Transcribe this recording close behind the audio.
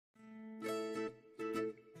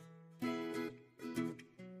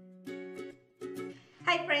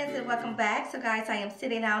Hi friends, and welcome back. So guys, I am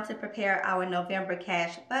sitting down to prepare our November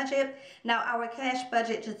cash budget. Now our cash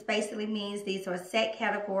budget just basically means these are set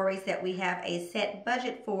categories that we have a set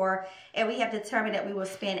budget for, and we have determined that we will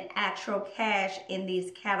spend actual cash in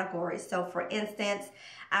these categories. So for instance,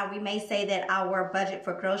 we may say that our budget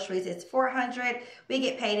for groceries is $400. We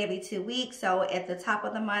get paid every 2 weeks, so at the top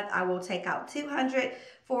of the month I will take out $200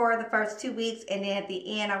 for the first 2 weeks, and then at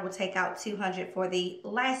the end I will take out $200 for the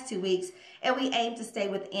last 2 weeks, and we aim to stay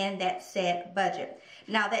within that set budget.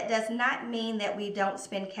 Now that does not mean that we don't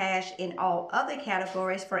spend cash in all other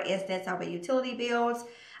categories. For instance, our utility bills,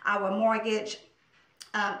 our mortgage,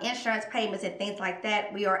 insurance payments, and things like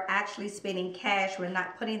that. We are actually spending cash. We're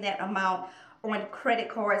not putting that amount on credit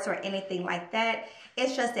cards or anything like that.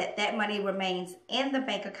 It's just that that money remains in the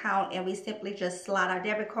bank account, and we simply just slide our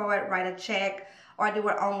debit card, write a check, or do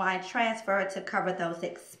an online transfer to cover those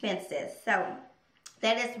expenses. So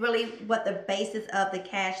that is really what the basis of the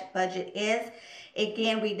cash budget is.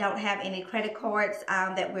 Again, we don't have any credit cards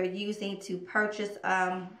that we're using to purchase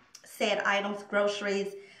said items,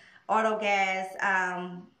 groceries, auto gas,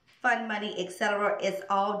 fund money, etc. It's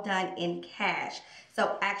all done in cash.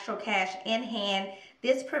 So actual cash in hand.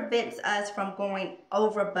 This prevents us from going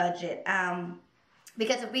over budget.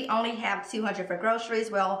 Because if we only have $200 for groceries,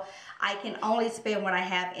 well, I can only spend what I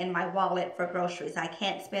have in my wallet for groceries. I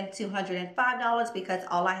can't spend $205 because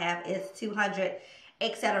all I have is $200,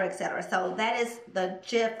 etc., etc. So that is the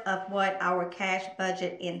gist of what our cash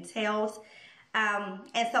budget entails.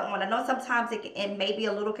 And so on. I know sometimes it may be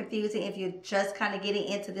a little confusing if you're just kind of getting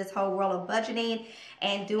into this whole world of budgeting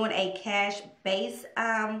and doing a cash-based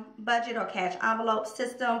budget or cash envelope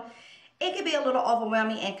system. It can be a little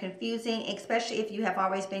overwhelming and confusing, especially if you have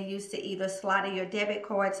always been used to either sliding your debit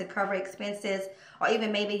card to cover expenses, or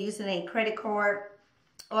even maybe using a credit card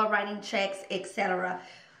or writing checks, etc.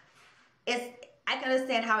 I can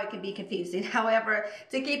understand how it can be confusing. However,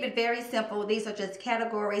 to keep it very simple, these are just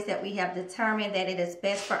categories that we have determined that it is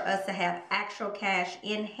best for us to have actual cash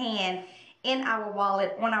in hand, in our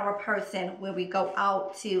wallet, on our person when we go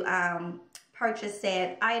out to purchase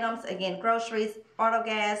said items. Again, groceries, auto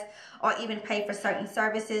gas, or even pay for certain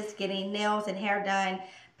services, getting nails and hair done,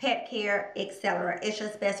 pet care, etc. It's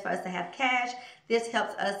just best for us to have cash. This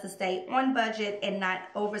helps us to stay on budget and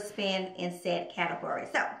not overspend in said category.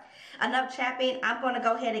 So enough chapping. I'm going to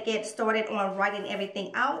go ahead and get started on writing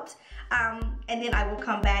everything out, and then I will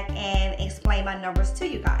come back and explain my numbers to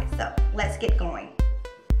you guys. So let's get going.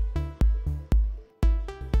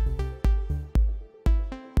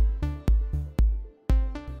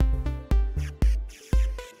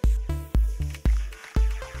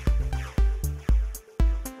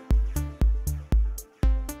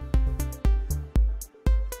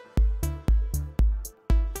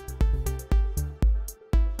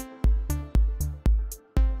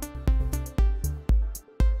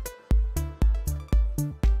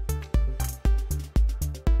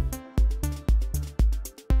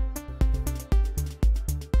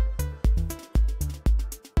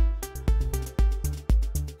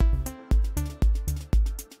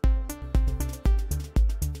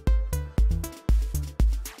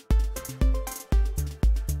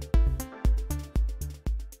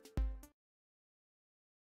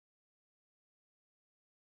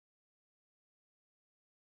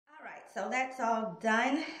 Alright, so that's all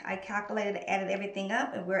done. I calculated and added everything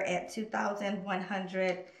up, and we're at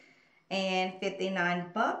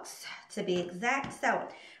 $2,159 to be exact. So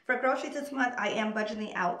for groceries this month, I am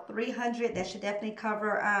budgeting out $300. That should definitely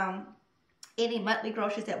cover any monthly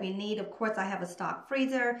groceries that we need. Of course, I have a stock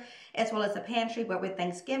freezer as well as a pantry, but with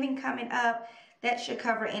Thanksgiving coming up, that should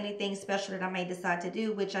cover anything special that I may decide to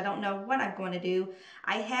do, which I don't know what I'm going to do.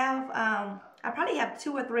 I probably have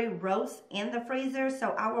 2 or 3 roasts in the freezer,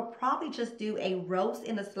 so I will probably just do a roast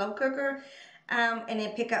in the slow cooker, and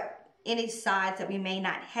then pick up any sides that we may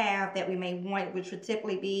not have that we may want, which would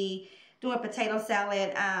typically be doing potato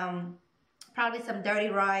salad, probably some dirty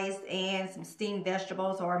rice and some steamed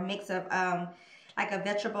vegetables, or a mix of like a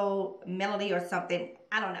vegetable melody or something.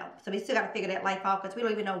 I don't know. So we still got to figure that life out because we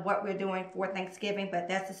don't even know what we're doing for Thanksgiving, but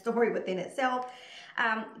that's a story within itself.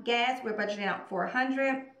 Gas, we're budgeting out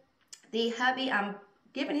 $400. The hubby, I'm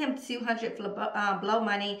giving him $200 for blow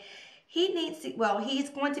money. He needs to, well, he's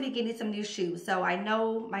going to be getting some new shoes. So I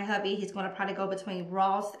know my hubby, he's going to probably go between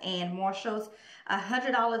Ross and Marshall's.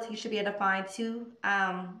 $100, he should be able to find two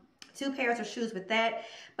pairs of shoes with that.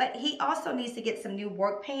 But he also needs to get some new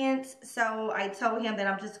work pants. So I told him that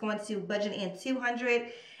I'm just going to budget in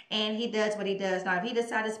 $200, and he does what he does. Now, if he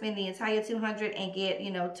decides to spend the entire $200 and get,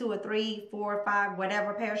 you know, 2 or 3, 4 or 5,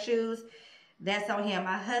 whatever pair of shoes, that's on him.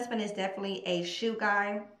 My husband is definitely a shoe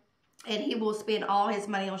guy. and he will spend all his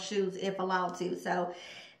money on shoes if allowed to. So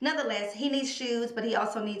nonetheless, he needs shoes, but he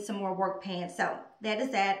also needs some more work pants. So that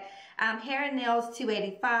is that. Hair and nails,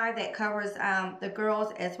 $285. That covers the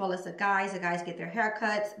girls as well as the guys. The guys get their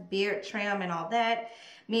haircuts, beard trim, and all that.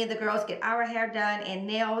 Me and the girls get our hair done and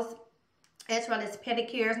nails, as well as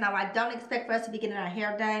pedicures. Now, I don't expect for us to be getting our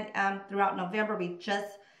hair done throughout November. We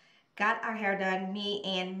just got our hair done, me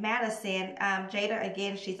and Madison. Jada,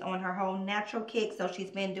 again, she's on her whole natural kick, so she's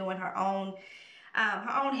been doing her own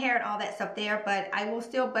hair and all that stuff there. But I will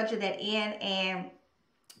still budget that in, and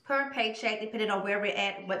per paycheck, depending on where we're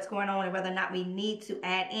at, what's going on, and whether or not we need to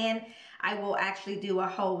add in, I will actually do a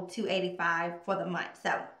whole $285 for the month.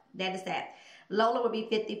 So that is that. Lola will be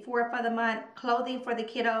 $54 for the month. Clothing for the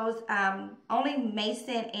kiddos, only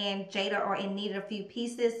Mason and Jada are in need of a few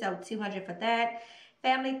pieces, so $200 for that.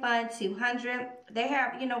 Family fund, $200. They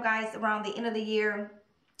have, you know, guys, around the end of the year,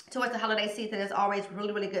 towards the holiday season, there's always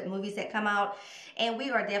really, really good movies that come out. And we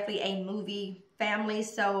are definitely a movie family,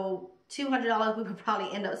 so $200 we would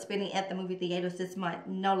probably end up spending at the movie theaters this month,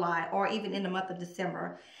 no lie, or even in the month of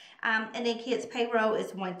December. And then kids payroll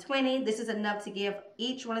is $120. This is enough to give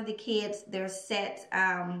each one of the kids their set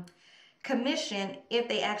commission if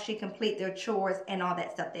they actually complete their chores and all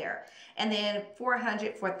that stuff there. And then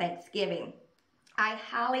 $400 for Thanksgiving. I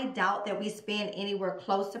highly doubt that we spend anywhere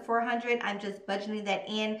close to $400. I'm just budgeting that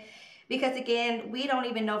in because, again, we don't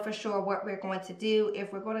even know for sure what we're going to do.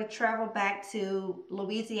 If we're going to travel back to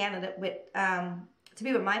Louisiana to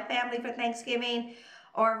be with my family for Thanksgiving,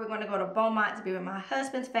 or if we're going to go to Beaumont to be with my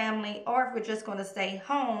husband's family, or if we're just going to stay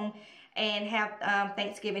home and have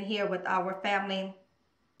Thanksgiving here with our family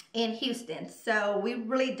in Houston. So we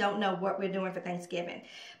really don't know what we're doing for Thanksgiving.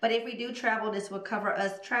 But if we do travel, this will cover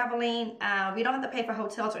us traveling. We don't have to pay for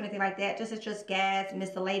hotels or anything like that. It's just gas,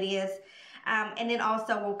 miscellaneous. And then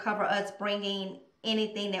also will cover us bringing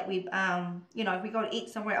anything that we've, you know, if we go to eat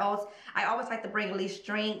somewhere else, I always like to bring at least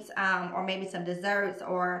drinks or maybe some desserts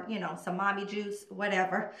or, you know, some mommy juice,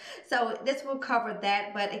 whatever. So this will cover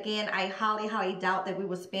that. But again, I highly, highly doubt that we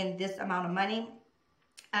will spend this amount of money.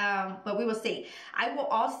 But we will see. I will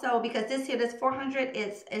also, because this $400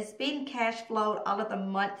 is being cash flowed out of the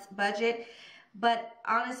month's budget. But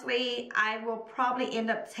honestly, I will probably end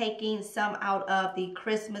up taking some out of the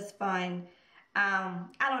Christmas fund. I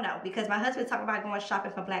don't know, because my husband's talking about going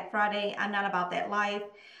shopping for Black Friday. I'm not about that life.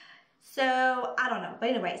 So I don't know.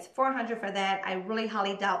 But anyways, $400 for that. I really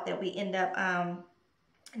highly doubt that we end up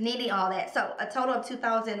needing all that. So a total of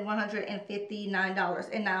 $2,159.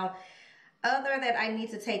 And now, other that I need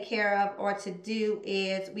to take care of or to do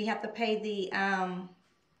is we have to pay the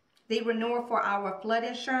renewal for our flood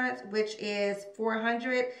insurance, which is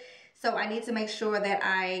 $400. So I need to make sure that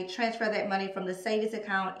I transfer that money from the savings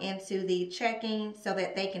account into the checking so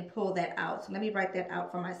that they can pull that out. So let me write that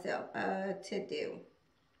out for myself to do.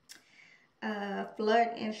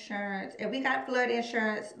 Flood insurance. And we got flood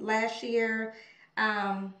insurance last year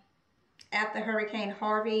after Hurricane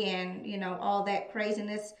Harvey and, you know, all that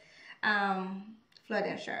craziness. Flood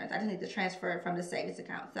insurance. I just need to transfer it from the savings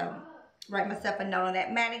account. So write myself a note on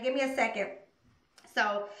that. Maddie, give me a second.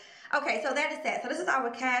 So, okay, so that is that. So this is our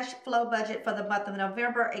cash flow budget for the month of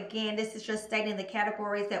November. Again, this is just stating the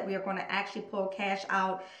categories that we are going to actually pull cash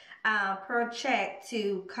out per check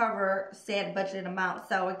to cover said budgeted amount.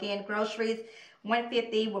 So again, groceries,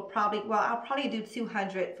 $150 will probably, well, I'll probably do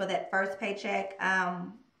 $200 for that first paycheck.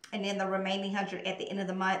 And then the remaining $100 at the end of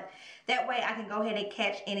the month. That way I can go ahead and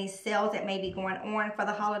catch any sales that may be going on for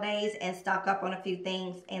the holidays and stock up on a few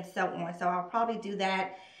things and so on. So I'll probably do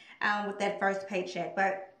that with that first paycheck.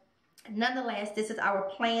 But nonetheless, this is our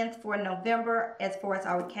plans for November as far as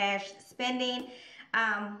our cash spending.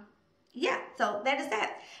 Yeah, so that is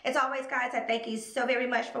that. As always, guys, I thank you so very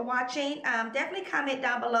much for watching. Definitely comment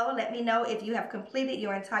down below. Let me know if you have completed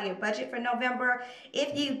your entire budget for November.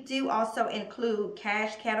 If you do also include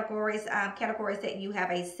cash categories, categories that you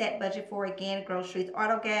have a set budget for, again, groceries,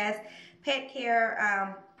 auto gas, pet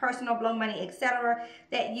care, personal blow money, etc.,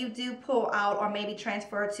 that you do pull out or maybe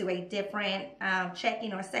transfer to a different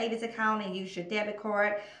checking or savings account and use your debit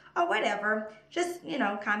card or whatever. Just, you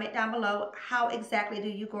know, comment down below how exactly do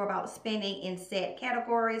you go about spending in set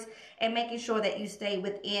categories and making sure that you stay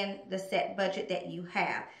within the set budget that you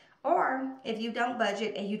have. Or if you don't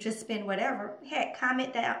budget and you just spend whatever, heck,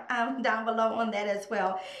 comment down below on that as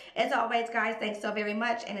well. As always, guys, thanks so very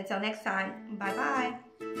much, and until next time, bye-bye.